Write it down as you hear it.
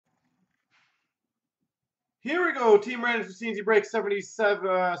Here we go. Team Random for C&C break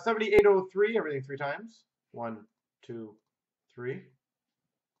 7803. Everything 3 times. 1, 2, 3.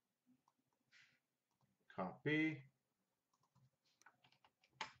 Copy.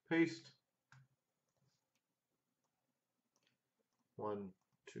 Paste. 1,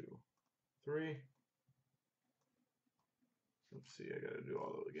 2, 3. Let's see. I got to do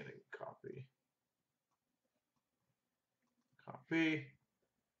all the beginning. Copy. Copy.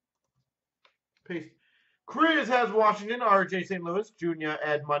 Paste. Chris has Washington, RJ St. Louis, Junior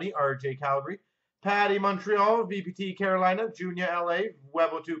Ed Money, RJ Calgary, Patty Montreal, VPT Carolina, Junior LA,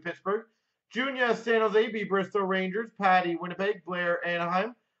 Webo 2 Pittsburgh, Junior San Jose, B Bristol Rangers, Patty Winnipeg, Blair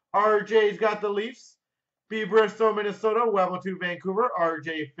Anaheim, RJ's got the Leafs, B Bristol Minnesota, Webo 2 Vancouver,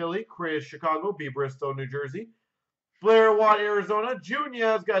 RJ Philly, Chris Chicago, B Bristol New Jersey, Blair Watt Arizona,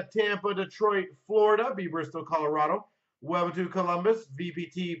 Junior's got Tampa, Detroit, Florida, B Bristol Colorado, Webo 2 Columbus,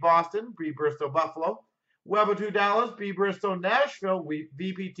 VPT Boston, B Bristol Buffalo, Webo 2 Dallas, B Bristol Nashville,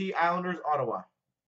 VPT Islanders Ottawa.